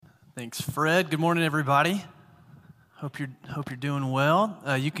Thanks, Fred. Good morning, everybody. Hope you're doing well.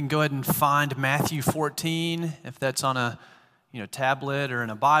 You can go ahead and find Matthew 14 if that's on a tablet or in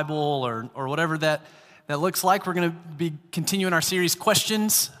a Bible or whatever that looks like. We're going to be continuing our series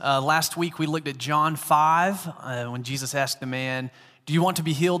Questions. Last week we looked at John 5 when Jesus asked the man, "Do you want to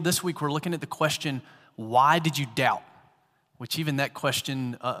be healed?" This week we're looking at the question, "Why did you doubt?" Which even that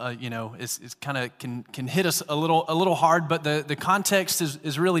question, is kind of can hit us a little hard, but the context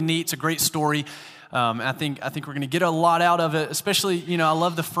is really neat. It's a great story. I think we're going to get a lot out of it. Especially, I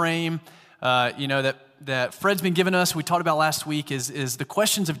love the frame, that Fred's been giving us. We talked about last week is the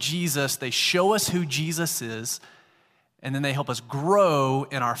questions of Jesus. They show us who Jesus is, and then they help us grow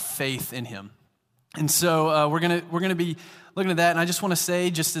in our faith in Him. And so we're gonna be looking at that. And I just want to say,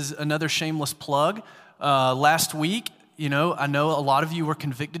 just as another shameless plug, last week. I know a lot of you were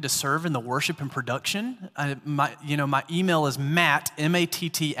convicted to serve in the worship and production. My email is Matt,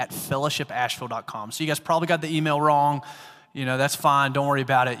 M-A-T-T, @fellowshipasheville.com. So you guys probably got the email wrong. That's fine. Don't worry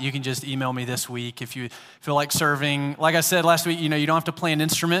about it. You can just email me this week if you feel like serving. Like I said last week, you don't have to play an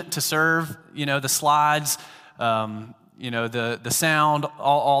instrument to serve. The slides, the sound,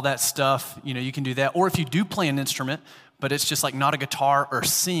 all that stuff. You can do that. Or if you do play an instrument, but it's just like not a guitar or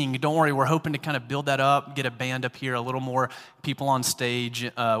sing, don't worry, we're hoping to kind of build that up, get a band up here, a little more people on stage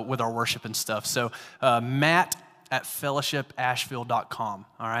with our worship and stuff. So Matt at fellowshipasheville.com,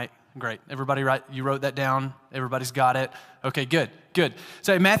 all right? Great. Everybody, you wrote that down? Everybody's got it? Okay, good.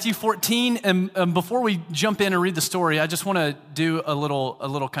 So Matthew 14, and before we jump in and read the story, I just want to do a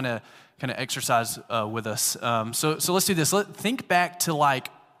little kind of exercise with us. So let's do this. Think back to like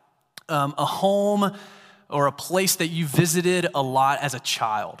a home or a place that you visited a lot as a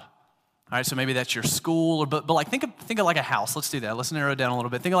child. All right, so maybe that's your school, but like think of like a house. Let's do that. Let's narrow it down a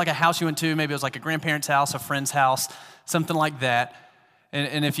little bit. Think of like a house you went to. Maybe it was like a grandparent's house, a friend's house, something like that.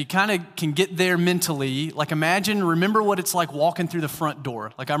 And if you kind of can get there mentally, like remember what it's like walking through the front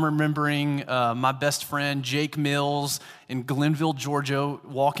door. Like I'm remembering my best friend, Jake Mills, in Glenville, Georgia,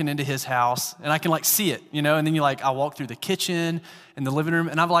 walking into his house. And I can like see it, and then I walk through the kitchen and the living room.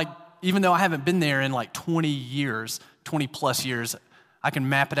 And I'm like, even though I haven't been there in like 20 plus years, I can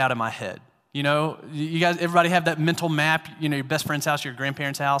map it out in my head. You guys, everybody have that mental map, your best friend's house, your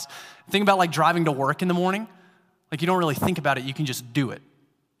grandparents' house. Think about like driving to work in the morning. Like you don't really think about it, you can just do it.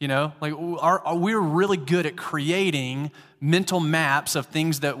 Like we're really good at creating mental maps of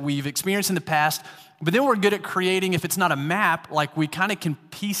things that we've experienced in the past, but then we're good at creating, if it's not a map, like we kind of can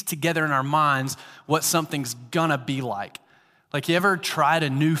piece together in our minds what something's gonna be like. Like you ever tried a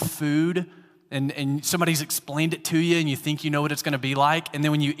new food and somebody's explained it to you and you think you know what it's gonna be like, and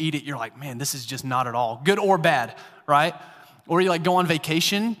then when you eat it, you're like, man, this is just not at all, good or bad, right? Or you like go on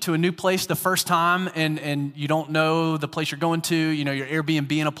vacation to a new place the first time and you don't know the place you're going to, you're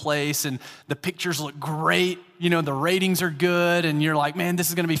Airbnb in a place and the pictures look great, the ratings are good and you're like, man, this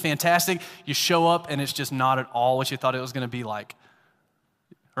is gonna be fantastic. You show up and it's just not at all what you thought it was gonna be like.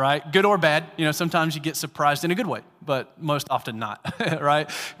 Right? Good or bad, sometimes you get surprised in a good way, but most often not, right?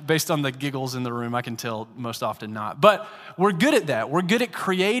 Based on the giggles in the room, I can tell most often not. But we're good at that. We're good at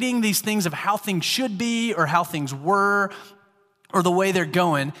creating these things of how things should be or how things were or the way they're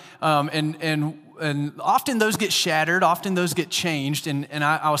going. And often those get shattered, often those get changed. And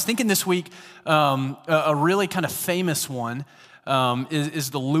I was thinking this week, a really kind of famous one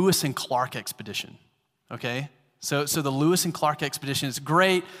is the Lewis and Clark expedition, okay? So the Lewis and Clark expedition is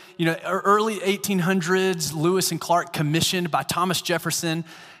great. Early 1800s, Lewis and Clark commissioned by Thomas Jefferson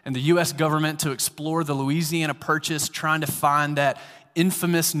and the U.S. government to explore the Louisiana Purchase, trying to find that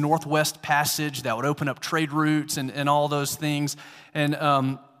infamous Northwest Passage that would open up trade routes and all those things. And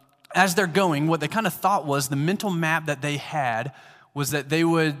as they're going, what they kind of thought was the mental map that they had was that they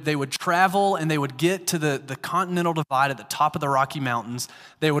would travel and they would get to the Continental Divide at the top of the Rocky Mountains.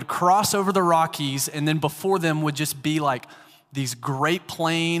 They would cross over the Rockies, and then before them would just be like these great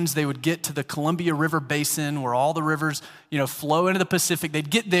plains. They would get to the Columbia River Basin where all the rivers, flow into the Pacific. They'd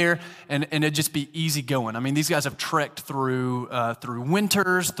get there and it'd just be easy going. I mean, these guys have trekked through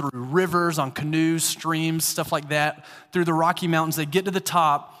winters, through rivers, on canoes, streams, stuff like that, through the Rocky Mountains. They get to the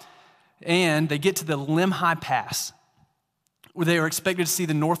top and they get to the Lemhi Pass, where they were expected to see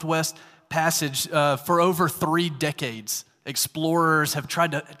the Northwest Passage for over 3 decades. Explorers have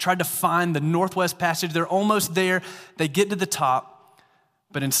tried to find the Northwest Passage. They're almost there. They get to the top,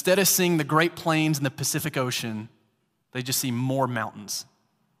 but instead of seeing the Great Plains and the Pacific Ocean, they just see more mountains.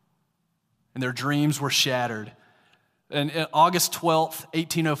 And their dreams were shattered. And August 12th,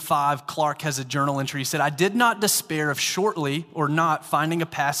 1805, Clark has a journal entry. He said, "I did not despair of shortly or not finding a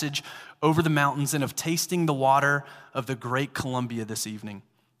passage over the mountains and of tasting the water of the great Columbia this evening.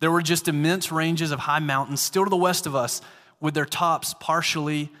 There were just immense ranges of high mountains still to the west of us, with their tops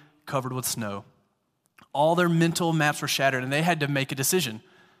partially covered with snow. All their mental maps were shattered, and they had to make a decision.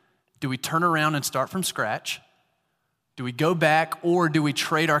 Do we turn around and start from scratch? Do we go back, or do we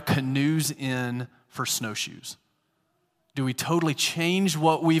trade our canoes in for snowshoes? Do we totally change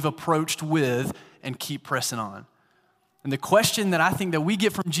what we've approached with and keep pressing on? And the question that I think that we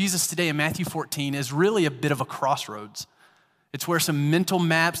get from Jesus today in Matthew 14 is really a bit of a crossroads. It's where some mental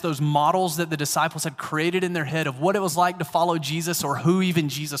maps, those models that the disciples had created in their head of what it was like to follow Jesus or who even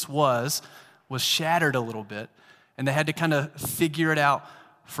Jesus was shattered a little bit. And they had to kind of figure it out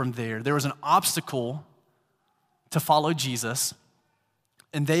from there. There was an obstacle to follow Jesus,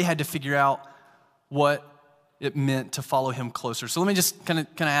 and they had to figure out what it meant to follow him closer. So let me just kind of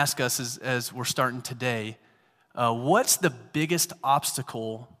ask us as we're starting today, what's the biggest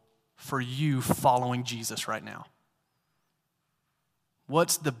obstacle for you following Jesus right now?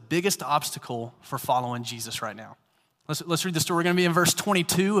 What's the biggest obstacle for following Jesus right now? Let's read the story. We're going to be in verse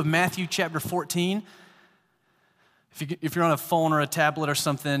 22 of Matthew chapter 14. If you're on a phone or a tablet or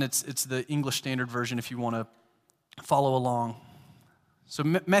something, it's the English Standard Version if you want to follow along. So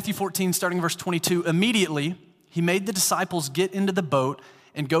Matthew 14, starting verse 22, immediately he made the disciples get into the boat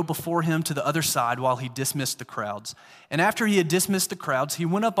and go before him to the other side while he dismissed the crowds. And after he had dismissed the crowds, he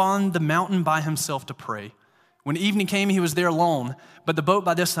went up on the mountain by himself to pray. When evening came, he was there alone, but the boat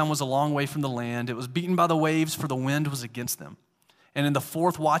by this time was a long way from the land. It was beaten by the waves, for the wind was against them. And in the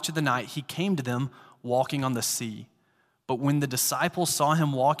fourth watch of the night, he came to them walking on the sea. But when the disciples saw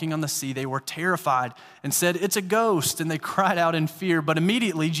him walking on the sea, they were terrified and said, "It's a ghost," and they cried out in fear. But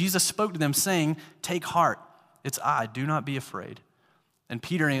immediately Jesus spoke to them, saying, "Take heart, it's I, do not be afraid." And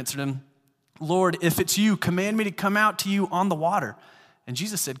Peter answered him, "Lord, if it's you, command me to come out to you on the water." And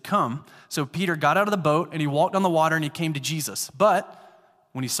Jesus said, "Come." So Peter got out of the boat, and he walked on the water, and he came to Jesus. But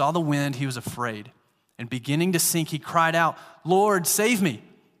when he saw the wind, he was afraid. And beginning to sink, he cried out, "Lord, save me."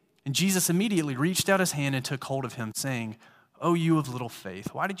 And Jesus immediately reached out his hand and took hold of him, saying, "O you of little faith,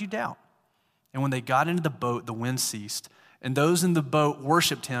 why did you doubt?" And when they got into the boat, the wind ceased. And those in the boat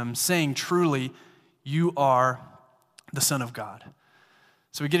worshiped him, saying, "Truly, you are the Son of God."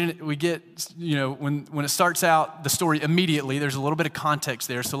 So we get when it starts out, the story immediately, there's a little bit of context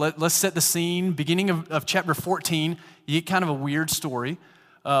there. So let's set the scene. Beginning of chapter 14, you get kind of a weird story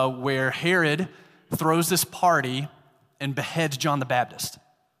where Herod throws this party and beheads John the Baptist.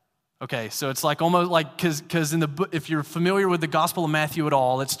 Okay, so it's like almost like, because if you're familiar with the Gospel of Matthew at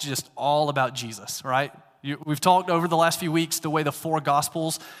all, it's just all about Jesus, right? We've talked over the last few weeks the way the four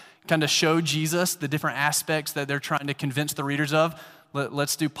Gospels kind of show Jesus, the different aspects that they're trying to convince the readers of.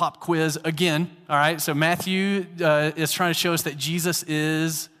 Let's do pop quiz again, all right? So Matthew is trying to show us that Jesus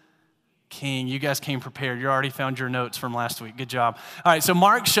is King. You guys came prepared. You already found your notes from last week. Good job. All right, so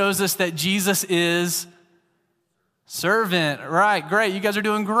Mark shows us that Jesus is servant. Right, great. You guys are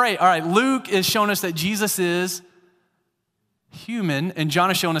doing great. All right, Luke is showing us that Jesus is human, and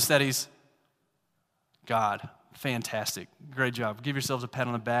John is showing us that he's God. Fantastic. Great job. Give yourselves a pat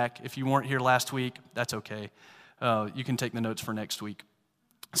on the back. If you weren't here last week, that's okay. You can take the notes for next week.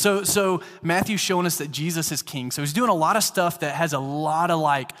 So Matthew's showing us that Jesus is king. So he's doing a lot of stuff that has a lot of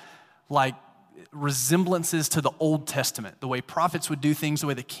like resemblances to the Old Testament, the way prophets would do things, the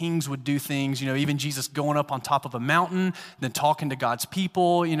way the kings would do things, even Jesus going up on top of a mountain, then talking to God's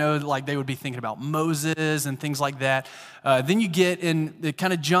people, like they would be thinking about Moses and things like that. Then you get in, it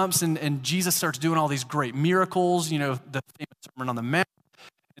kind of jumps and Jesus starts doing all these great miracles, the famous Sermon on the Mount.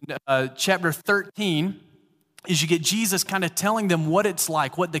 And, chapter 13 is you get Jesus kind of telling them what it's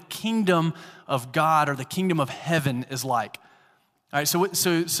like, what the kingdom of God or the kingdom of heaven is like. All right,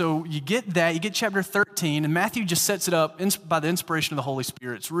 so you get that, you get chapter 13, and Matthew just sets it up by the inspiration of the Holy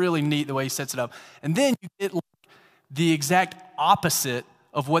Spirit. It's really neat the way he sets it up. And then you get the exact opposite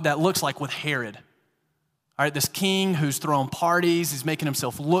of what that looks like with Herod. All right, this king who's throwing parties, he's making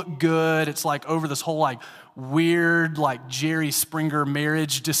himself look good. It's like over this whole weird Jerry Springer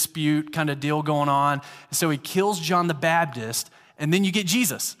marriage dispute kind of deal going on. So he kills John the Baptist, and then you get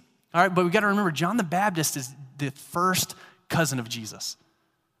Jesus. All right, but we got to remember, John the Baptist is the first cousin of Jesus.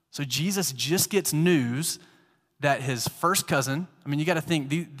 So Jesus just gets news that his first cousin, you got to think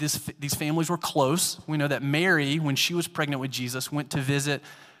these families were close. We know that Mary, when she was pregnant with Jesus, went to visit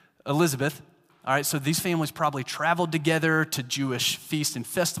Elizabeth. All right, so these families probably traveled together to Jewish feasts and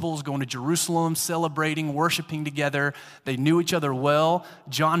festivals, going to Jerusalem, celebrating, worshiping together. They knew each other well.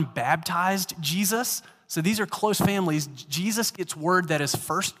 John baptized Jesus. So these are close families. Jesus gets word that his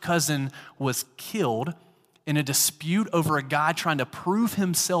first cousin was killed in a dispute over a guy trying to prove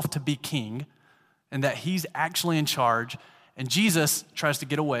himself to be king and that he's actually in charge. And Jesus tries to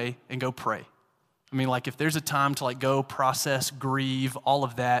get away and go pray. I mean, like if there's a time to like go process, grieve, all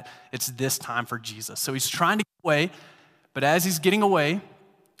of that, it's this time for Jesus. So he's trying to get away, but as he's getting away,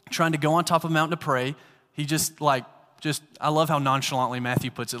 trying to go on top of a mountain to pray, he I love how nonchalantly Matthew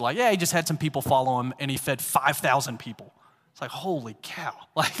puts it, like, yeah, he just had some people follow him and he fed 5,000 people. It's like, holy cow,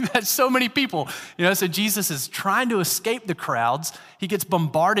 like that's so many people. So Jesus is trying to escape the crowds. He gets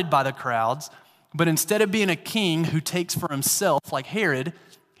bombarded by the crowds, but instead of being a king who takes for himself like Herod,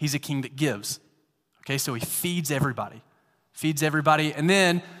 he's a king that gives. Okay, so he feeds everybody, and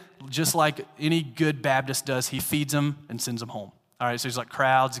then just like any good Baptist does, he feeds them and sends them home. All right, so he's like,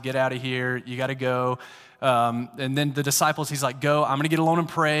 crowds, get out of here, you got to go. And then the disciples, he's like, go, I'm going to get alone and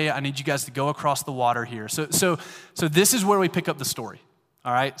pray. I need you guys to go across the water here. So this is where we pick up the story.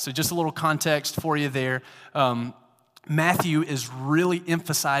 All right, so just a little context for you there. Matthew is really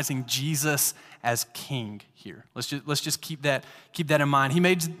emphasizing Jesus as king here. Let's just keep that in mind. He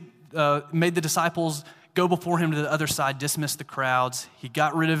made the disciples go before him to the other side, dismiss the crowds. He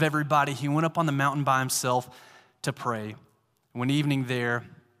got rid of everybody. He went up on the mountain by himself to pray. When evening there,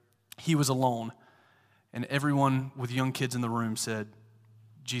 he was alone. And everyone with young kids in the room said,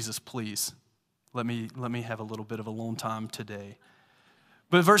 Jesus, please, let me have a little bit of alone time today.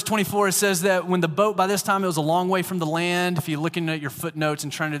 But verse 24, it says that when the boat, by this time, it was a long way from the land. If you're looking at your footnotes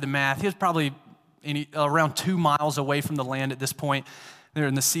and trying to do the math, he was probably around 2 miles away from the land at this point. They're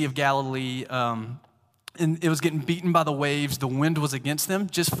in the Sea of Galilee, and it was getting beaten by the waves. The wind was against them.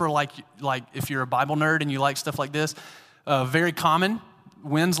 Just for like if you're a Bible nerd and you like stuff like this, very common.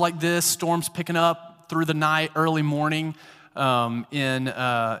 Winds like this, storms picking up through the night, early morning, in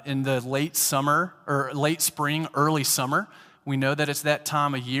the late summer or late spring, early summer. We know that it's that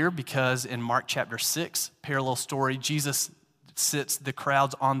time of year because in Mark chapter 6, parallel story, Jesus sits the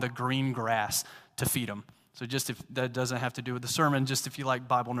crowds on the green grass to feed them. So just if that doesn't have to do with the sermon, just if you like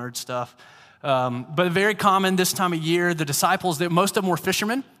Bible nerd stuff. But very common this time of year. The disciples, most of them were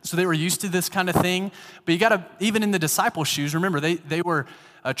fishermen, so they were used to this kind of thing. But you got to, even in the disciples' shoes, remember, they were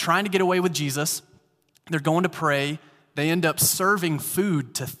trying to get away with Jesus. They're going to pray. They end up serving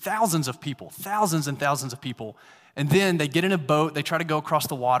food to thousands of people, thousands and thousands of people. And then they get in a boat, they try to go across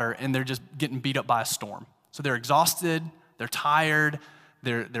the water, and they're just getting beat up by a storm. So they're exhausted, they're tired,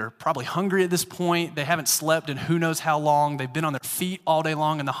 they're probably hungry at this point. They haven't slept in who knows how long. They've been on their feet all day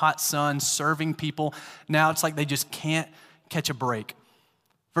long in the hot sun, serving people. Now it's like they just can't catch a break.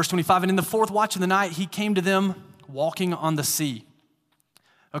 Verse 25, and in the fourth watch of the night, he came to them walking on the sea.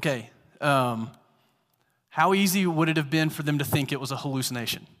 Okay, how easy would it have been for them to think it was a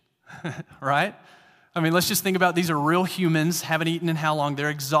hallucination, right? I mean, let's just think about these are real humans, haven't eaten in how long, they're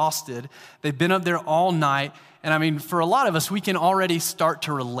exhausted, they've been up there all night, and I mean, for a lot of us, we can already start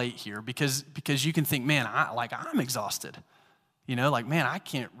to relate here because you can think, man, I'm exhausted. Man, I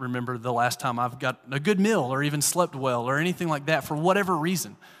can't remember the last time I've got a good meal or even slept well or anything like that for whatever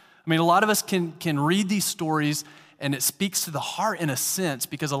reason. I mean, a lot of us can read these stories and it speaks to the heart in a sense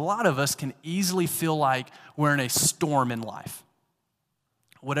because a lot of us can easily feel like we're in a storm in life.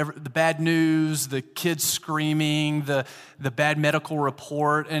 Whatever, the bad news, the kids screaming, the bad medical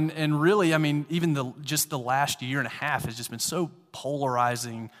report, and really, I mean, even just the last year and a half has just been so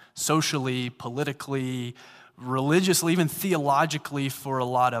polarizing socially, politically, religiously, even theologically for a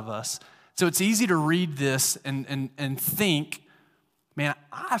lot of us. So it's easy to read this and think, man,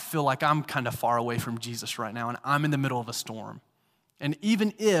 I feel like I'm kind of far away from Jesus right now, and I'm in the middle of a storm. And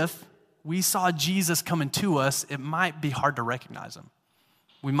even if we saw Jesus coming to us, it might be hard to recognize him.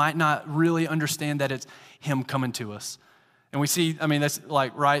 We might not really understand that it's him coming to us. And we see, I mean, that's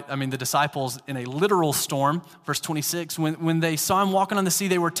like, right? I mean, the disciples in a literal storm, verse 26, when they saw him walking on the sea,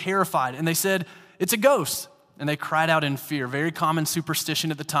 they were terrified. And they said, it's a ghost. And they cried out in fear. Very common superstition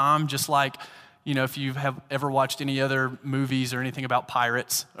at the time, just like, if you have ever watched any other movies or anything about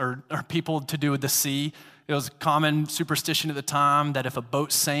pirates or people to do with the sea, it was common superstition at the time that if a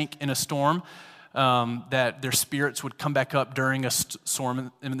boat sank in a storm, that their spirits would come back up during a storm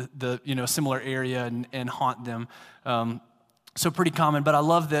in the similar area and haunt them. So pretty common, but I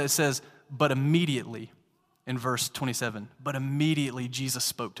love that it says, but immediately in verse 27, but immediately Jesus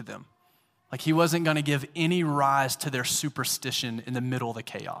spoke to them. Like he wasn't going to give any rise to their superstition in the middle of the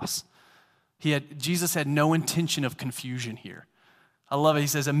chaos. Jesus had no intention of confusion here. I love it. He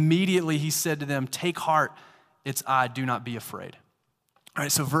says, immediately he said to them, take heart, it's I, do not be afraid. All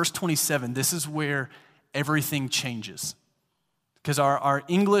right, so verse 27, this is where everything changes. Because our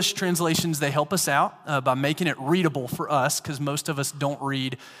English translations, they help us out by making it readable for us, because most of us don't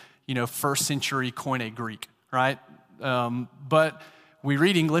read, first century Koine Greek, right? But we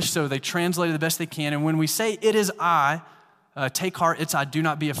read English, so they translate it the best they can. And when we say, it is I, take heart, it's I, do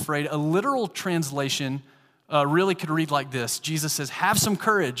not be afraid. A literal translation really could read like this. Jesus says, have some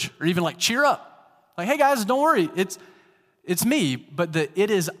courage, or even like cheer up. Like, hey guys, don't worry, it's me. But the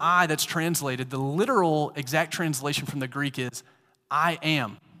it is I that's translated, the literal exact translation from the Greek is, I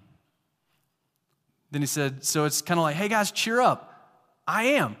am. Then he said, so it's kind of like, hey guys, cheer up. I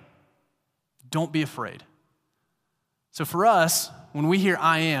am. Don't be afraid. So for us, when we hear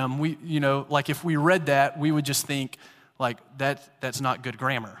I am, we, like if we read that, we would just think like that's not good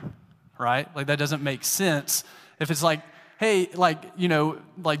grammar, right? Like that doesn't make sense. If it's like, hey, like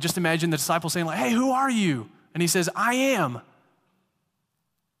just imagine the disciples saying like, hey, who are you? And he says, I am.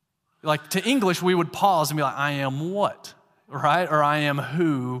 Like to English, we would pause and be like, I am what, right? Or I am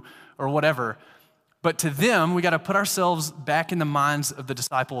who, or whatever. But to them, we got to put ourselves back in the minds of the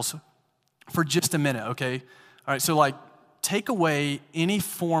disciples for just a minute, okay? All right, so like take away any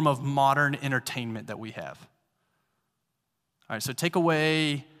form of modern entertainment that we have. All right, so take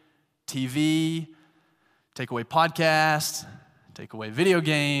away TV, take away podcasts, take away video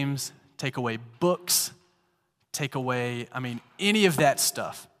games, take away books, take away, any of that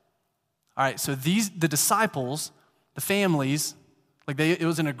stuff. All right, so the disciples, the families, it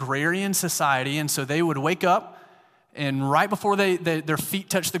was an agrarian society, and so they would wake up, and right before their feet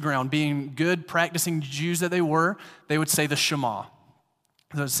touched the ground, being good, practicing Jews that they would say the Shema.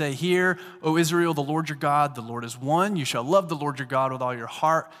 They would say, hear, O Israel, the Lord your God, the Lord is one. You shall love the Lord your God with all your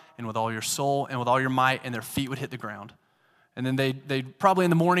heart and with all your soul and with all your might, and their feet would hit the ground. And then they'd probably in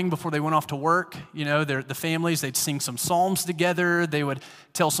the morning before they went off to work, the families, they'd sing some psalms together. They would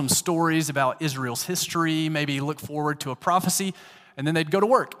tell some stories about Israel's history, maybe look forward to a prophecy. And then they'd go to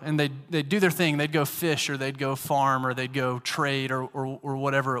work, and they'd do their thing. They'd go fish, or they'd go farm, or they'd go trade, or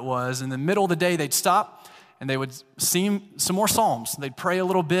whatever it was. In the middle of the day, they'd stop, and they would sing some more psalms. They'd pray a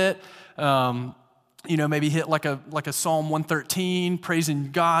little bit, maybe hit like a Psalm 113,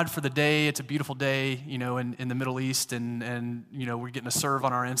 praising God for the day. It's a beautiful day, in the Middle East, and we're getting to serve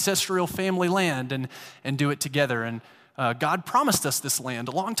on our ancestral family land and do it together. And God promised us this land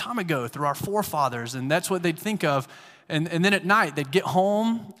a long time ago through our forefathers, and that's what they'd think of. And then at night, they'd get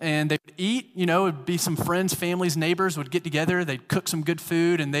home and they'd eat, it'd be some friends, families, neighbors would get together, they'd cook some good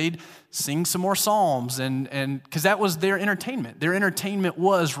food, and they'd sing some more psalms, and because that was their entertainment. Their entertainment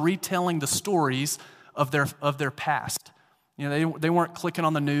was retelling the stories of their past. They weren't clicking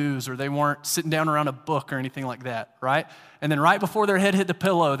on the news, or they weren't sitting down around a book or anything like that, right? And then right before their head hit the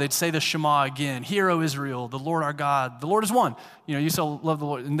pillow, they'd say the Shema again, hear, O Israel, the Lord our God, the Lord is one. You shall love the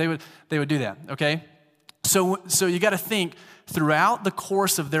Lord, and they would do that, okay? So you got to think throughout the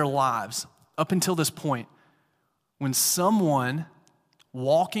course of their lives, up until this point, when someone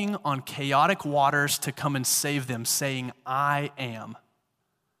walking on chaotic waters to come and save them, saying, I am,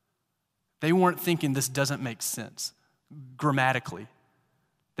 they weren't thinking this doesn't make sense grammatically.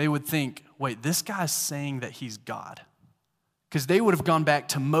 They would think, wait, this guy's saying that he's God. Because they would have gone back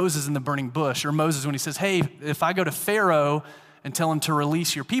to Moses in the burning bush, or Moses when he says, hey, if I go to Pharaoh and tell him to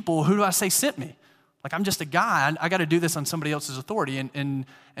release your people, who do I say sent me? Like, I'm just a guy. I got to do this on somebody else's authority. And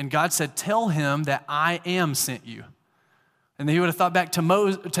God said, tell him that I am sent you. And then he would have thought back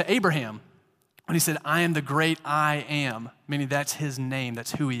to Abraham when he said, I am the great I am, meaning that's his name,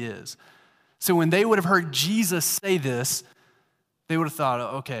 that's who he is. So when they would have heard Jesus say this, they would have thought,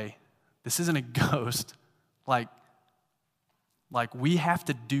 okay, this isn't a ghost. Like we have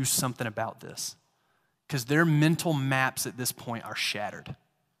to do something about this, because their mental maps at this point are shattered.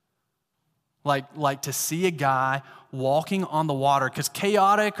 Like to see a guy walking on the water, because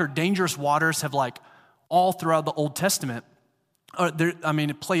chaotic or dangerous waters have all throughout the Old Testament,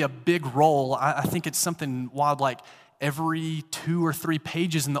 play a big role. I think it's something wild, like every 2 or 3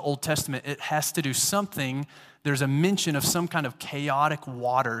 pages in the Old Testament, it has to do something. There's a mention of some kind of chaotic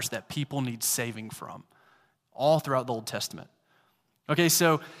waters that people need saving from, all throughout the Old Testament. Okay,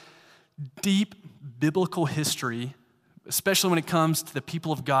 so deep biblical history, especially when it comes to the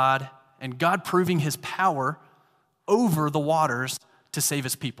people of God, and God proving his power over the waters to save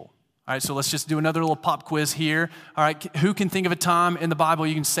his people. All right, so let's just do another little pop quiz here. All right, who can think of a time in the Bible,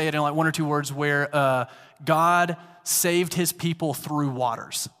 you can say it in 1 or 2 words, where God saved his people through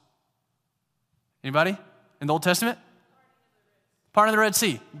waters? Anybody? In the Old Testament? Part of the Red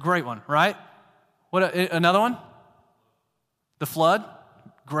Sea. Great one, right? What? Another one? The flood.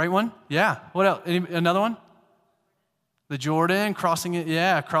 Great one. Yeah. What else? Another one? The Jordan, crossing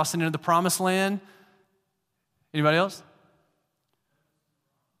it, crossing into the promised land. Anybody else?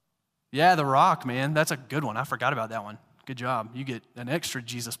 Yeah, the rock, man. That's a good one. I forgot about that one. Good job. You get an extra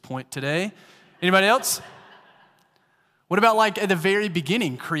Jesus point today. Anybody else? What about at the very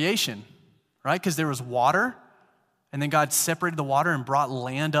beginning, creation, right? Because there was water, and then God separated the water and brought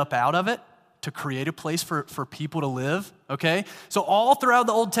land up out of it to create a place for people to live, okay? So all throughout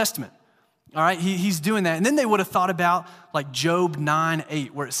the Old Testament, all right, he's doing that. And then they would have thought about like Job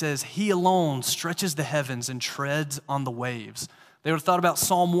 9:8, where it says, he alone stretches the heavens and treads on the waves. They would have thought about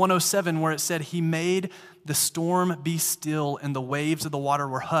Psalm 107, where it said, he made the storm be still and the waves of the water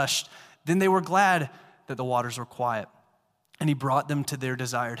were hushed. Then they were glad that the waters were quiet, and he brought them to their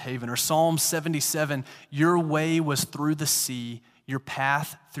desired haven. Or Psalm 77, your way was through the sea, your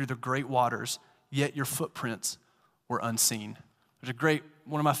path through the great waters, yet your footprints were unseen. There's a great,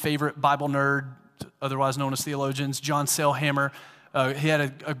 one of my favorite Bible nerd, otherwise known as theologians, John Sailhammer. He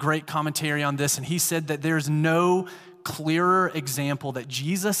had a great commentary on this, and he said that there's no clearer example that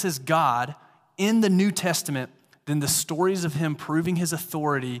Jesus is God in the New Testament than the stories of him proving his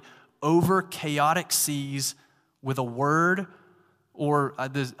authority over chaotic seas with a word, or I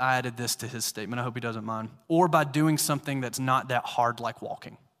added this to his statement, I hope he doesn't mind, or by doing something that's not that hard like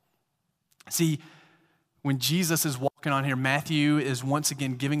walking. See, when Jesus is walking on here, Matthew is once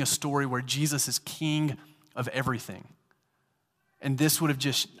again giving a story where Jesus is king of everything. And this would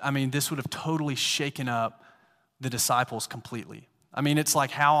have totally shaken up the disciples completely. I mean, it's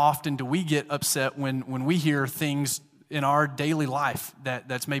like, how often do we get upset when we hear things in our daily life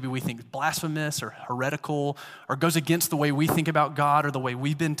that's maybe we think blasphemous or heretical or goes against the way we think about God or the way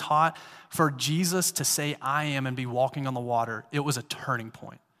we've been taught? For Jesus to say, I am, and be walking on the water, it was a turning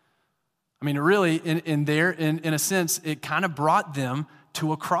point. I mean, really, in a sense, it kind of brought them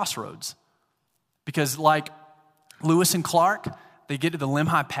to a crossroads. Because like Lewis and Clark, they get to the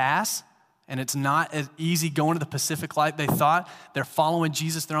Lemhi Pass, and it's not as easy going to the Pacific like they thought. They're following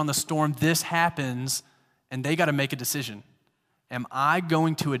Jesus, they're on the storm, this happens, and they got to make a decision. Am I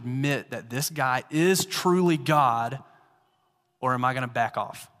going to admit that this guy is truly God, or am I going to back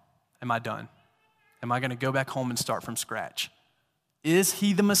off? Am I done? Am I going to go back home and start from scratch? Is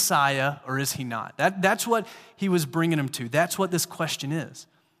he the Messiah or is he not? That's what he was bringing him to. That's what this question is.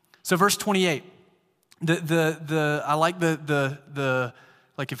 So verse 28, I like the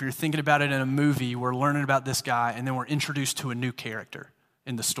like if you're thinking about it in a movie, we're learning about this guy and then we're introduced to a new character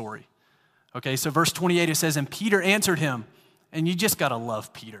in the story. Okay, so verse 28, it says, and Peter answered him, and you just got to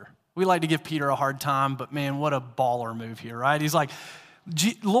love Peter. We like to give Peter a hard time, but man, what a baller move here, right? He's like,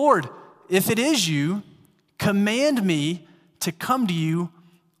 Lord, if it is you, command me to come to you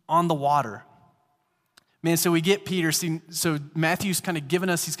on the water. Man, so we get Peter. So Matthew's kind of giving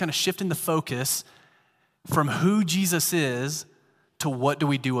us, he's kind of shifting the focus from who Jesus is to what do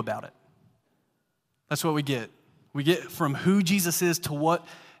we do about it. That's what we get. We get from who Jesus is to what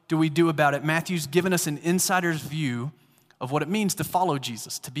do we do about it. Matthew's given us an insider's view of what it means to follow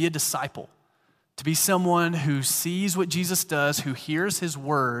Jesus, to be a disciple, to be someone who sees what Jesus does, who hears his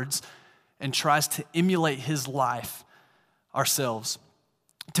words, and tries to emulate his life ourselves.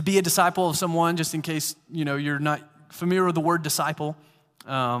 To be a disciple of someone, just in case you're not familiar with the word disciple,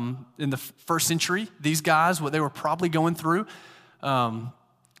 in the first century, these guys, what they were probably going through,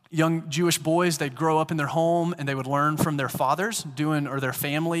 young Jewish boys, they'd grow up in their home and they would learn from their fathers or their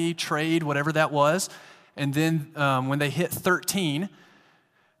family, trade, whatever that was. And then when they hit 13,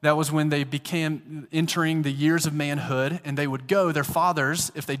 that was when they began entering the years of manhood, and they would go, their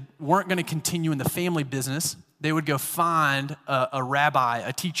fathers, if they weren't going to continue in the family business, they would go find a rabbi,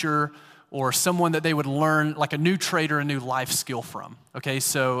 a teacher, or someone that they would learn like a new trade or a new life skill from. Okay,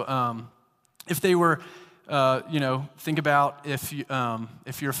 so if they were, think about if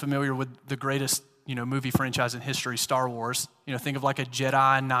you're familiar with the greatest movie franchise in history, Star Wars. Think of like a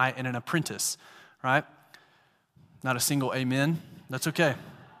Jedi Knight and an apprentice, right? Not a single amen. That's okay.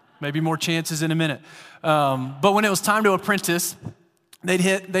 Maybe more chances in a minute. But when it was time to apprentice, they'd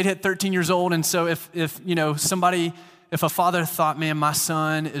hit 13 years old, and so if a father thought, man, my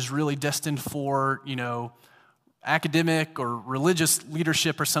son is really destined for academic or religious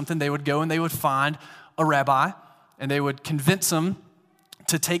leadership or something, they would go and they would find a rabbi, and they would convince them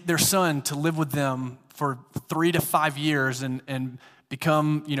to take their son to live with them for 3 to 5 years and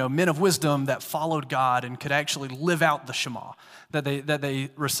become men of wisdom that followed God and could actually live out the Shema that they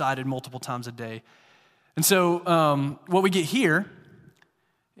recited multiple times a day. And so what we get here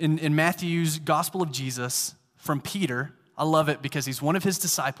in Matthew's Gospel of Jesus from Peter, I love it because he's one of his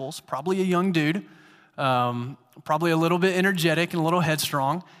disciples, probably a young dude, probably a little bit energetic and a little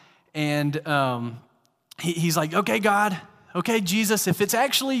headstrong. And he's like, okay, God, okay, Jesus, if it's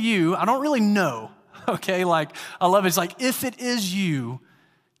actually you, I don't really know. Okay, like, I love it. It's like, if it is you,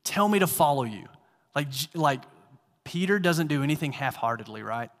 tell me to follow you. Like Peter doesn't do anything half-heartedly,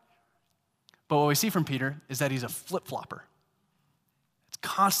 right? But what we see from Peter is that he's a flip-flopper. It's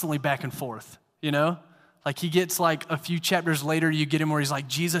constantly back and forth, Like he gets like a few chapters later, you get him where he's like,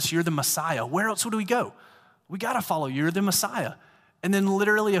 Jesus, you're the Messiah. Where else would we go? We got to follow you. You're the Messiah. And then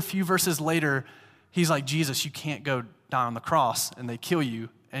literally a few verses later, he's like, Jesus, you can't go die on the cross, and they kill you.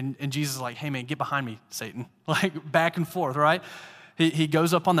 And Jesus is like, hey man, get behind me, Satan. Like back and forth, right? He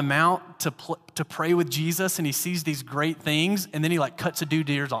goes up on the mount to pray with Jesus, and he sees these great things, and then he like cuts a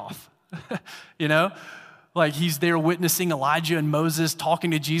dude's ears off, you know? Like he's there witnessing Elijah and Moses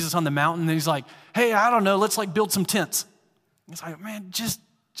talking to Jesus on the mountain, and he's like, hey, I don't know, let's like build some tents. It's like, man, just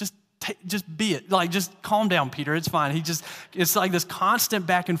be it. Like, just calm down, Peter, it's fine. It's like this constant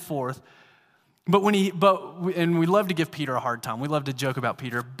back and forth. And we love to give Peter a hard time. We love to joke about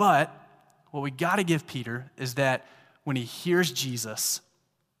Peter, but what we got to give Peter is that when he hears Jesus,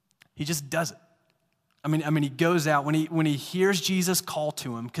 he just does it. I mean, he goes out when he hears Jesus call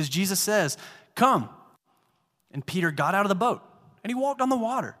to him, because Jesus says, come. And Peter got out of the boat and he walked on the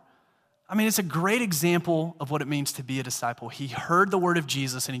water. I mean, it's a great example of what it means to be a disciple. He heard the word of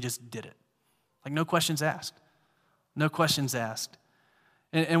Jesus and he just did it. Like no questions asked. No questions asked.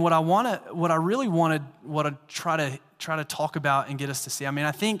 And what I really wanted, what I try to talk about and get us to see, I mean,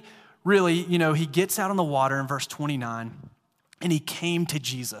 I think really, he gets out on the water in verse 29 and he came to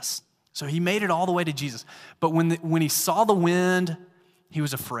Jesus. So he made it all the way to Jesus. But when he saw the wind, he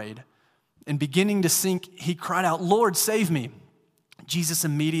was afraid. And beginning to sink, he cried out, Lord, save me. Jesus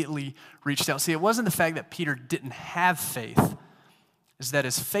immediately reached out. See, it wasn't the fact that Peter didn't have faith, it's that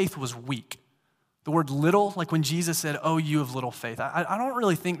his faith was weak. The word little, like when Jesus said, oh, you have little faith, I don't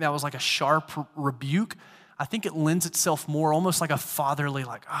really think that was like a sharp rebuke. I think it lends itself more almost like a fatherly,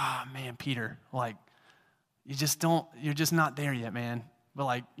 like, man, Peter, like, you're just not there yet, man. But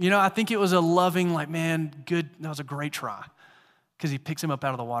like, I think it was a loving, like, man, good, that was a great try. Because he picks him up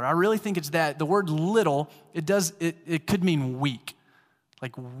out of the water. I really think it's that. The word little, it could mean weak,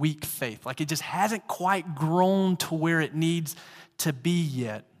 like weak faith. Like it just hasn't quite grown to where it needs to be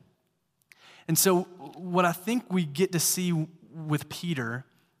yet. And so what I think we get to see with Peter,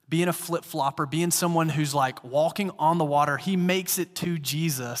 being a flip-flopper, being someone who's like walking on the water, he makes it to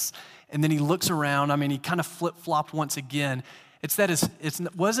Jesus, and then he looks around. I mean, he kind of flip-flopped once again. It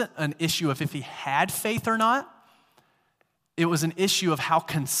wasn't an issue of if he had faith or not. It was an issue of how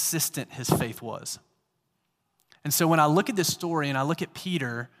consistent his faith was. And so when I look at this story and I look at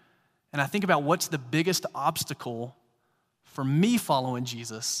Peter and I think about what's the biggest obstacle for me following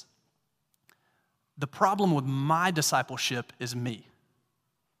Jesus, the problem with my discipleship is me.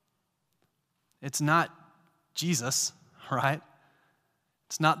 It's not Jesus, right?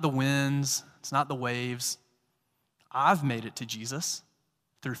 It's not the winds. It's not the waves. I've made it to Jesus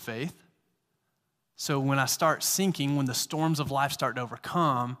through faith. So when I start sinking, when the storms of life start to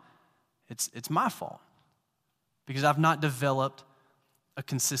overcome, it's my fault because I've not developed a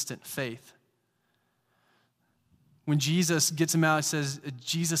consistent faith. When Jesus gets him out, it says,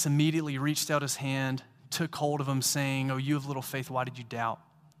 Jesus immediately reached out his hand, took hold of him, saying, oh, you have little faith, why did you doubt?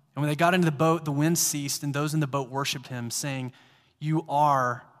 And when they got into the boat, the wind ceased, and those in the boat worshiped him, saying, you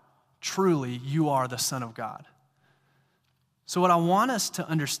are the Son of God. So what I want us to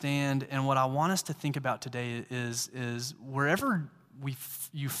understand and what I want us to think about today is wherever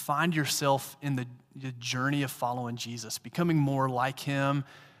you find yourself in the journey of following Jesus, becoming more like him,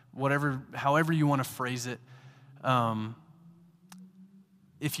 however you want to phrase it,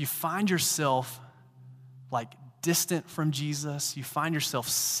 if you find yourself like distant from Jesus, you find yourself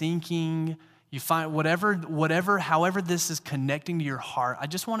sinking, you find however this is connecting to your heart, I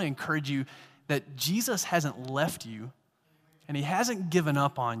just want to encourage you that Jesus hasn't left you. And he hasn't given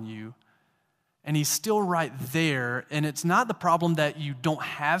up on you, and he's still right there. And it's not the problem that you don't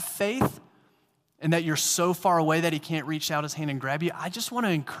have faith and that you're so far away that he can't reach out his hand and grab you. I just want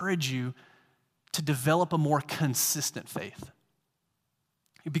to encourage you to develop a more consistent faith.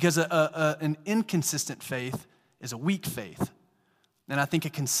 Because an inconsistent faith is a weak faith. And I think a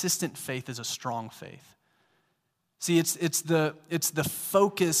consistent faith is a strong faith. See, it's the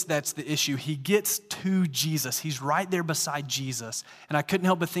focus that's the issue. He gets to Jesus. He's right there beside Jesus. And I couldn't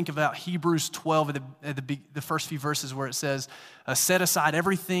help but think about Hebrews 12 at the first few verses where it says, set aside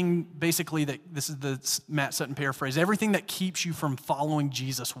everything, basically, this is the Matt Sutton paraphrase, everything that keeps you from following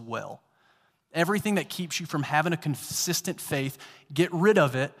Jesus well. Everything that keeps you from having a consistent faith, get rid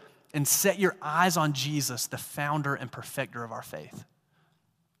of it and set your eyes on Jesus, the founder and perfecter of our faith.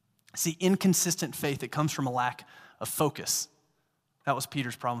 See, inconsistent faith, it comes from a lack of focus. That was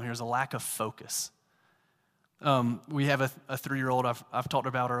Peter's problem here, is a lack of focus. We have a 3-year-old, I've talked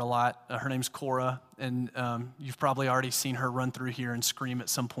about her a lot. Her name's Cora, and you've probably already seen her run through here and scream at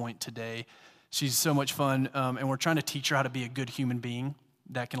some point today. She's so much fun, and we're trying to teach her how to be a good human being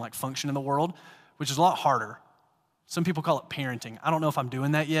that can like function in the world. which is a lot harder. Some people call it parenting. I don't know if I'm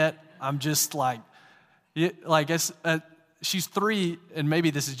doing that yet. I'm just she's 3, and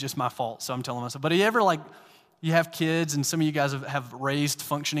maybe this is just my fault, so I'm telling myself. But you have kids, and some of you guys have raised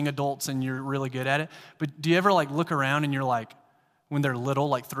functioning adults, and you're really good at it. But do you ever look around and you're like, when they're little,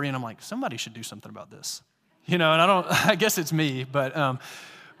 like 3, and I'm like, somebody should do something about this, And I guess it's me, but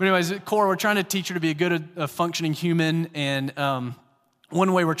anyways, Cora, we're trying to teach her to be a good, functioning human, and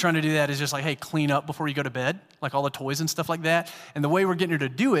one way we're trying to do that is just hey, clean up before you go to bed, like all the toys and stuff like that. And the way we're getting her to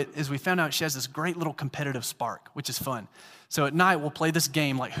do it is we found out she has this great little competitive spark, which is fun. So at night we'll play this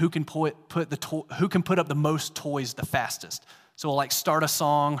game who can put up the most toys the fastest. So we'll start a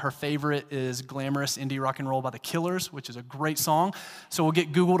song. Her favorite is Glamorous Indie Rock and Roll by The Killers, which is a great song. So we'll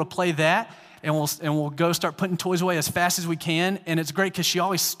get Google to play that, and we'll go start putting toys away as fast as we can. And it's great because she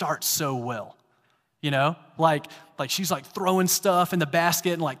always starts so well. She's throwing stuff in the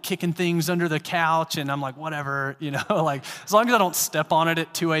basket and kicking things under the couch, and I'm like, whatever, as long as I don't step on it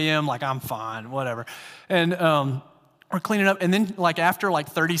at 2 a.m., I'm fine, whatever. And we're cleaning up, and then after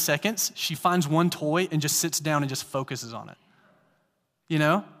 30 seconds, she finds one toy and just sits down and just focuses on it.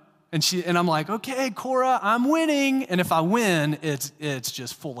 And I'm like, okay, Cora, I'm winning. And if I win, it's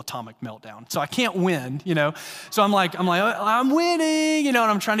just full atomic meltdown. So I can't win, So I'm like, I'm winning, and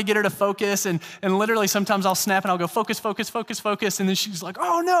I'm trying to get her to focus. And literally sometimes I'll snap and I'll go, focus, focus, focus, focus. And then she's like,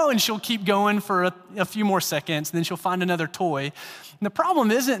 oh no. And she'll keep going for a few more seconds. And then she'll find another toy. And the problem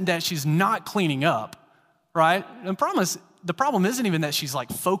isn't that she's not cleaning up, right? The problem isn't even that she's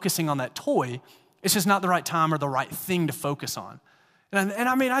focusing on that toy. It's just not the right time or the right thing to focus on. And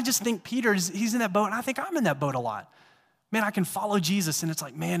I just think Peter, he's in that boat, and I think I'm in that boat a lot. Man, I can follow Jesus, and it's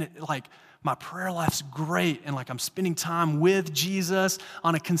my prayer life's great, and I'm spending time with Jesus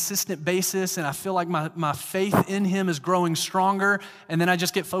on a consistent basis, and I feel like my faith in him is growing stronger, and then I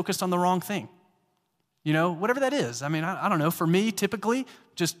just get focused on the wrong thing. Whatever that is. I don't know. For me, typically,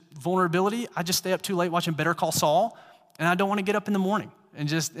 just vulnerability, I just stay up too late watching Better Call Saul, and I don't want to get up in the morning. And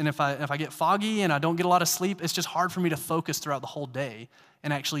if I get foggy and I don't get a lot of sleep, it's just hard for me to focus throughout the whole day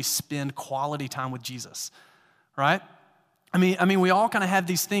and actually spend quality time with Jesus, right? We all kind of have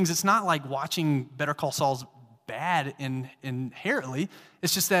these things. It's not like watching Better Call Saul's bad inherently.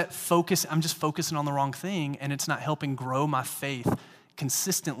 It's just that I'm just focusing on the wrong thing, and it's not helping grow my faith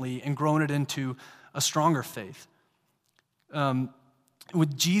consistently and growing it into a stronger faith.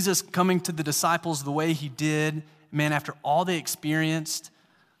 With Jesus coming to the disciples the way he did, man, after all they experienced,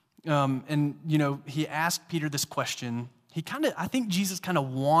 he asked Peter this question. I think Jesus kind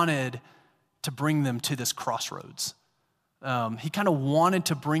of wanted to bring them to this crossroads. He kind of wanted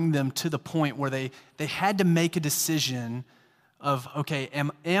to bring them to the point where they had to make a decision of, okay,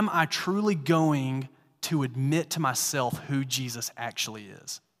 am I truly going to admit to myself who Jesus actually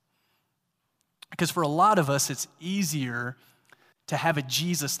is? Because for a lot of us, it's easier to have a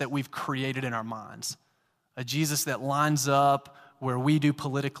Jesus that we've created in our minds. A Jesus that lines up where we do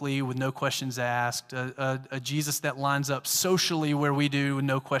politically with no questions asked, a Jesus that lines up socially where we do with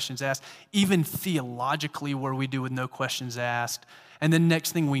no questions asked, even theologically where we do with no questions asked. And then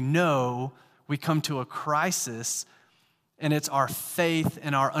next thing we know, we come to a crisis, and it's our faith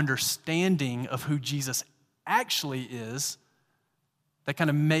and our understanding of who Jesus actually is that kind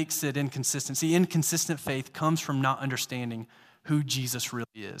of makes it inconsistent. See, inconsistent faith comes from not understanding who Jesus really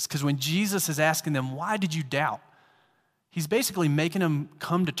is. Because when Jesus is asking them, why did you doubt? He's basically making them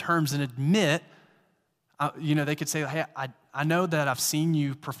come to terms and admit, they could say, hey, I know that I've seen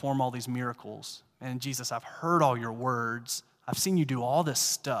you perform all these miracles. And Jesus, I've heard all your words. I've seen you do all this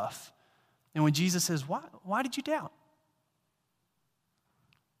stuff. And when Jesus says, why did you doubt?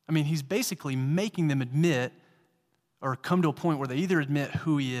 He's basically making them admit or come to a point where they either admit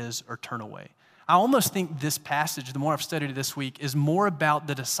who he is or turn away. I almost think this passage, the more I've studied it this week, is more about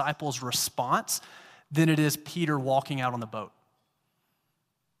the disciples' response than it is Peter walking out on the boat.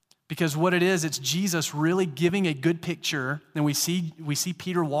 Because what it is, it's Jesus really giving a good picture, and we see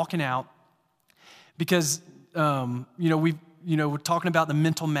Peter walking out. Because we're talking about the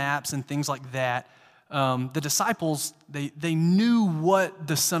mental maps and things like that. The disciples, they knew what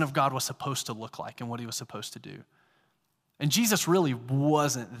the Son of God was supposed to look like and what he was supposed to do. And Jesus really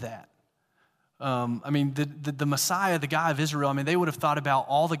wasn't that. The Messiah, the guy of Israel, they would have thought about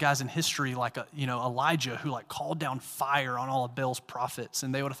all the guys in history like, Elijah, who called down fire on all of Baal's prophets.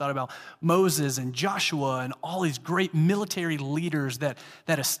 And they would have thought about Moses and Joshua and all these great military leaders that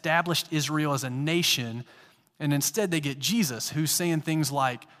established Israel as a nation. And instead they get Jesus, who's saying things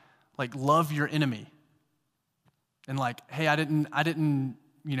like love your enemy. And hey, I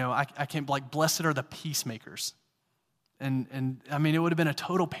can't, blessed are the peacemakers. And I mean, it would have been a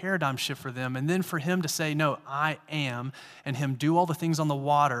total paradigm shift for them. And then for him to say, no, I am, and him do all the things on the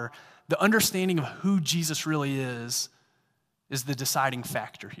water, the understanding of who Jesus really is the deciding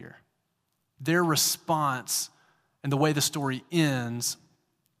factor here. Their response and the way the story ends,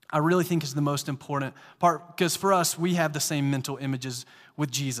 I really think is the most important part, because for us, we have the same mental images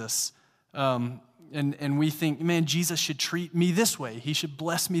with Jesus. And we think, man, Jesus should treat me this way. He should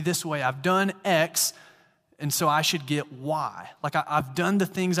bless me this way. I've done X, and so I should get Y. Like I've done the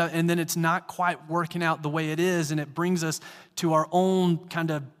things, and then it's not quite working out the way it is, and it brings us to our own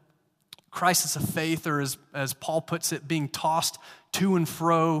kind of crisis of faith, or as Paul puts it, being tossed to and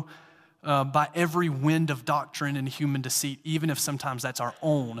fro by every wind of doctrine and human deceit, even if sometimes that's our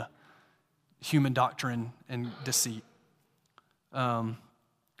own human doctrine and deceit. Man,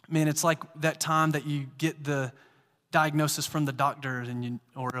 it's like that time that you get the diagnosis from the doctor,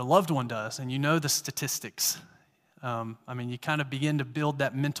 or a loved one does, and you know the statistics. I mean, you kind of begin to build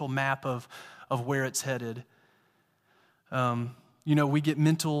that mental map of where it's headed. We get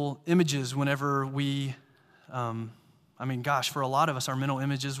mental images whenever we, for a lot of us, our mental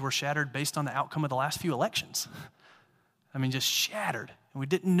images were shattered based on the outcome of the last few elections. I mean, just shattered. And we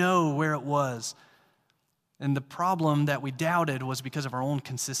didn't know where it was. And the problem that we doubted was because of our own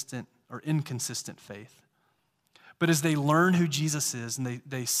consistent or inconsistent faith. But as they learn who Jesus is and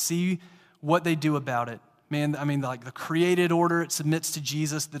they see what they do about it, man, I mean, like the created order, it submits to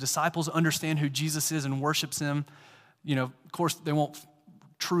Jesus. The disciples understand who Jesus is and worships him. Of course, they won't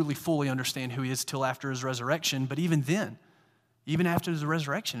truly fully understand who he is till after his resurrection. But even then, even after his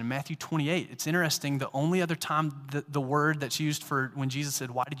resurrection in Matthew 28, it's interesting. The only other time the word that's used for when Jesus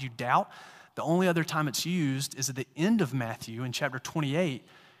said, "Why did you doubt?" The only other time it's used is at the end of Matthew in chapter 28,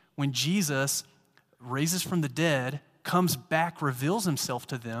 when Jesus raises from the dead, comes back, reveals himself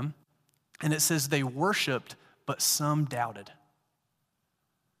to them, and it says they worshiped, but some doubted.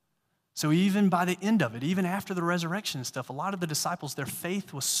 So even by the end of it, even after the resurrection and stuff, a lot of the disciples, their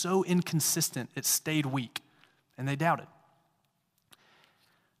faith was so inconsistent, it stayed weak, and they doubted.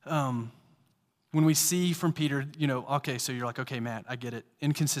 When we see from Peter, okay, so you're like, okay, Matt, I get it,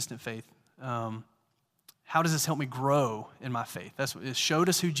 inconsistent faith. How does this help me grow in my faith? It showed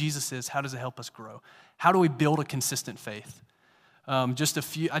us who Jesus is. How does it help us grow? How do we build a consistent faith? I just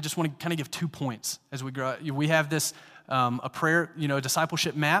want to kind of give 2 points as we grow. We have this, a prayer, a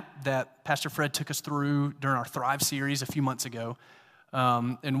discipleship map that Pastor Fred took us through during our Thrive series a few months ago.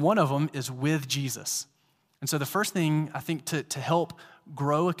 And one of them is with Jesus. And so the first thing I think to help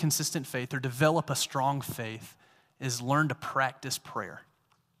grow a consistent faith or develop a strong faith is learn to practice prayer.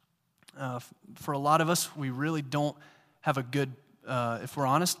 For a lot of us, we really don't have a good, if we're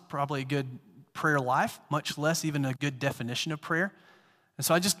honest, probably a good prayer life, much less even a good definition of prayer. And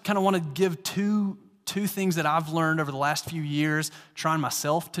so I just kind of want to give two things that I've learned over the last few years, trying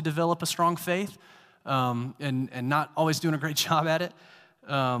myself to develop a strong faith, and not always doing a great job at it,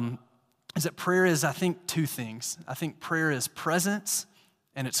 is that prayer is, I think, 2 things. I think prayer is presence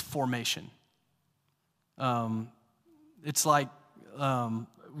and it's formation. It's like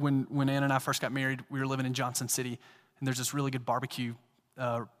when Ann and I first got married, we were living in Johnson City, and there's this really good barbecue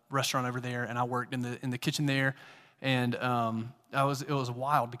restaurant over there, and I worked in the kitchen there, and it was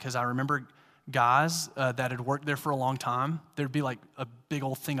wild because I remember guys that had worked there for a long time. There'd be like a big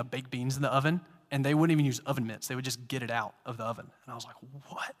old thing of baked beans in the oven, and they wouldn't even use oven mitts. They would just get it out of the oven, and I was like,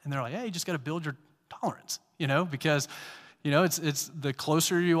 what? And they're like, hey, you just got to build your tolerance, because it's the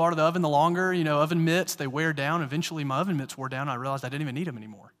closer you are to the oven, the longer, oven mitts, they wear down. Eventually my oven mitts wore down. I realized I didn't even need them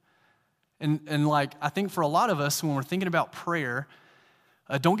anymore. And like, I think for a lot of us, when we're thinking about prayer,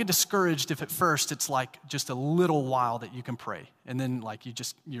 don't get discouraged if at first it's like just a little while that you can pray. And then like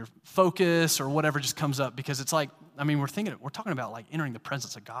your focus or whatever just comes up, because it's like, we're talking about like entering the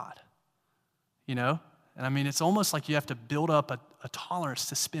presence of God, And it's almost like you have to build up a tolerance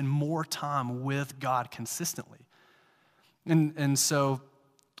to spend more time with God consistently. And so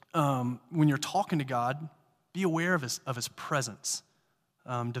when you're talking to God, be aware of his presence.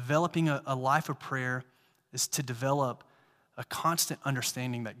 Developing a life of prayer is to develop a constant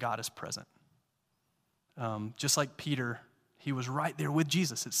understanding that God is present. Just like Peter, he was right there with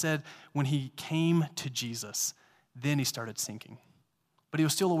Jesus. It said when he came to Jesus, then he started sinking. But he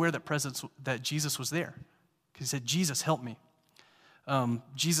was still aware that Jesus was there. Because he said, Jesus, help me.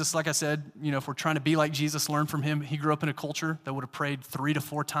 Jesus, like I said, if we're trying to be like Jesus, learn from him. He grew up in a culture that would have prayed 3 to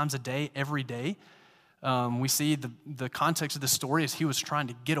 4 times a day, every day. We see the context of the story is he was trying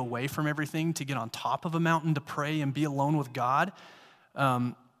to get away from everything, to get on top of a mountain to pray and be alone with God.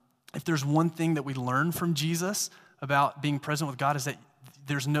 If there's one thing that we learn from Jesus about being present with God, is that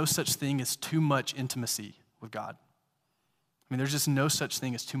there's no such thing as too much intimacy with God. mean, there's just no such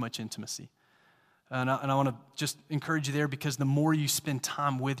thing as too much intimacy. And I want to just encourage you there, because the more you spend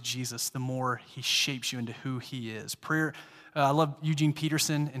time with Jesus, the more he shapes you into who he is. Prayer, I love Eugene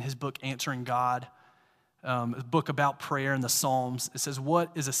Peterson in his book, Answering God, a book about prayer in the Psalms. It says,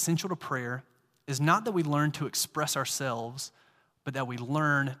 what is essential to prayer is not that we learn to express ourselves, but that we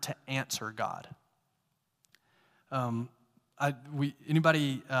learn to answer God.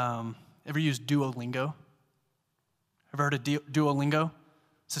 Anybody ever use Duolingo? Ever heard of Duolingo?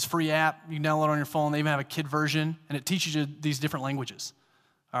 It's this free app you can download on your phone. They even have a kid version, and it teaches you these different languages.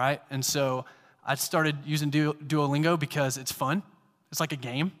 All right? And so I started using Duolingo because it's fun. It's like a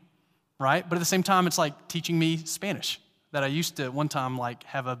game, right? But at the same time, it's like teaching me Spanish that I used to one time like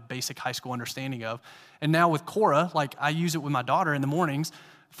have a basic high school understanding of. And now with Cora, like I use it with my daughter in the mornings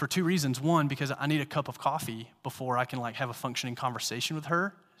for two reasons. One, because I need a cup of coffee before I can like have a functioning conversation with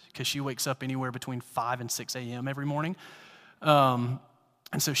her, because she wakes up anywhere between 5 and 6 a.m. every morning.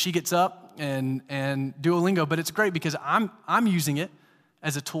 And so she gets up and Duolingo, but it's great because I'm using it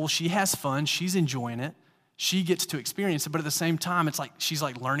as a tool. She has fun. She's enjoying it. She gets to experience it, but at the same time, it's like she's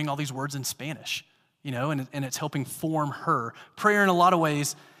like learning all these words in Spanish, you know, and it's helping form her. Prayer, in a lot of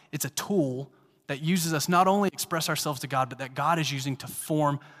ways, it's a tool that uses us not only to express ourselves to God, but that God is using to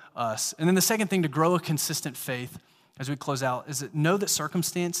form us. And then the second thing to grow a consistent faith, as we close out, is that know that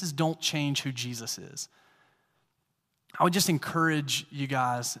circumstances don't change who Jesus is. I would just encourage you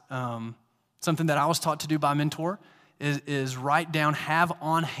guys, something that I was taught to do by a mentor is write down, have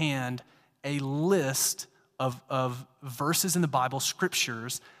on hand a list of verses in the Bible,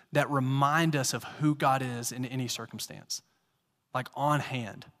 scriptures, that remind us of who God is in any circumstance, like on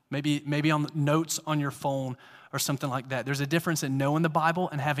hand. Maybe on notes on your phone or something like that. There's a difference in knowing the Bible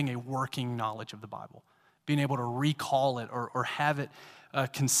and having a working knowledge of the Bible, being able to recall it or have it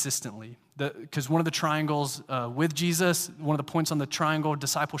consistently. Because one of the triangles with Jesus, one of the points on the triangle,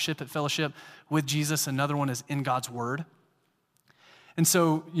 discipleship at Fellowship with Jesus, another one is in God's Word. And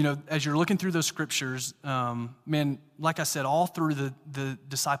so, you know, as you're looking through those scriptures, man, like I said, all through the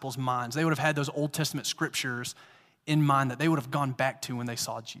disciples' minds, they would have had those Old Testament scriptures in mind that they would have gone back to when they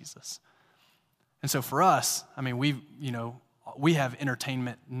saw Jesus. And so for us, I mean, we have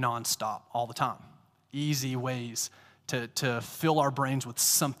entertainment nonstop all the time, easy ways to fill our brains with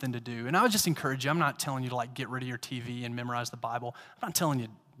something to do. And I would just encourage you, I'm not telling you to like get rid of your TV and memorize the Bible. I'm not telling you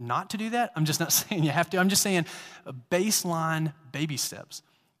not to do that. I'm just not saying you have to. I'm just saying baseline baby steps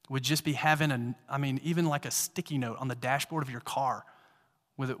would just be having even like a sticky note on the dashboard of your car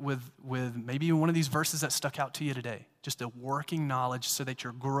with maybe one of these verses that stuck out to you today. Just a working knowledge so that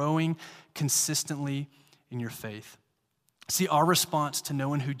you're growing consistently in your faith. See, our response to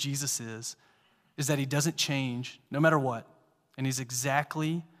knowing who Jesus is that he doesn't change no matter what. And he's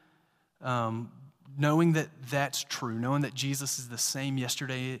exactly, knowing that that's true, knowing that Jesus is the same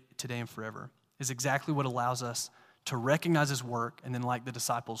yesterday, today, and forever, is exactly what allows us to recognize his work and then, like the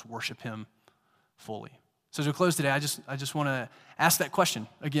disciples, worship him fully. So as we close today, I just want to ask that question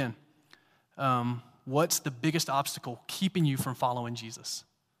again. What's the biggest obstacle keeping you from following Jesus?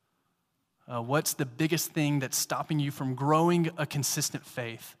 What's the biggest thing that's stopping you from growing a consistent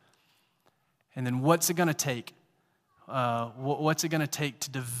faith? And then what's it going to take? What's it going to take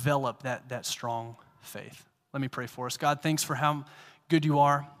to develop that strong faith? Let me pray for us. God, thanks for how good you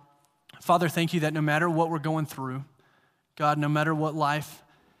are. Father, thank you that no matter what we're going through, God, no matter what life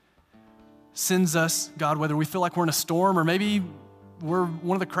sends us, God, whether we feel like we're in a storm or maybe we're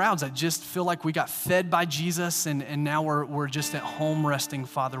one of the crowds that just feel like we got fed by Jesus and now we're just at home resting,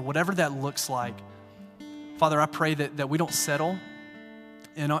 Father, whatever that looks like. Father, I pray that we don't settle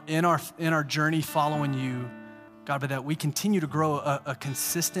in our journey following you, God, but that we continue to grow a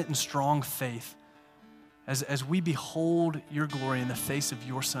consistent and strong faith as we behold your glory in the face of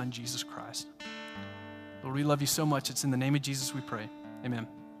your Son, Jesus Christ. Lord, we love you so much. It's in the name of Jesus we pray. Amen.